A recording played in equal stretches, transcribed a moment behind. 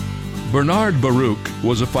Bernard Baruch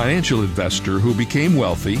was a financial investor who became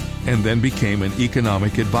wealthy and then became an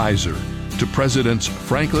economic advisor to Presidents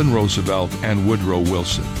Franklin Roosevelt and Woodrow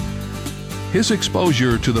Wilson. His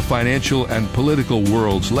exposure to the financial and political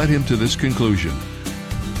worlds led him to this conclusion: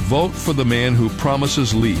 vote for the man who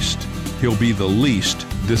promises least. He'll be the least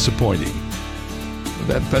disappointing.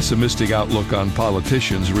 That pessimistic outlook on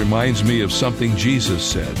politicians reminds me of something Jesus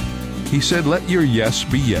said. He said, "Let your yes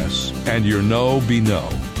be yes, and your no be no."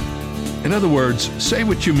 In other words, say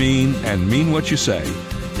what you mean and mean what you say.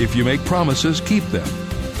 If you make promises, keep them.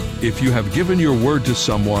 If you have given your word to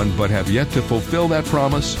someone but have yet to fulfill that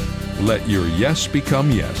promise, let your yes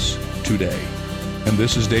become yes today. And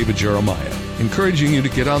this is David Jeremiah, encouraging you to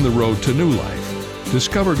get on the road to new life.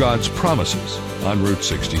 Discover God's promises on Route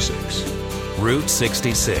 66. Route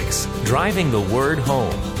 66, driving the word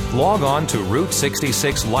home. Log on to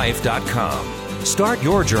Route66Life.com. Start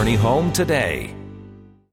your journey home today.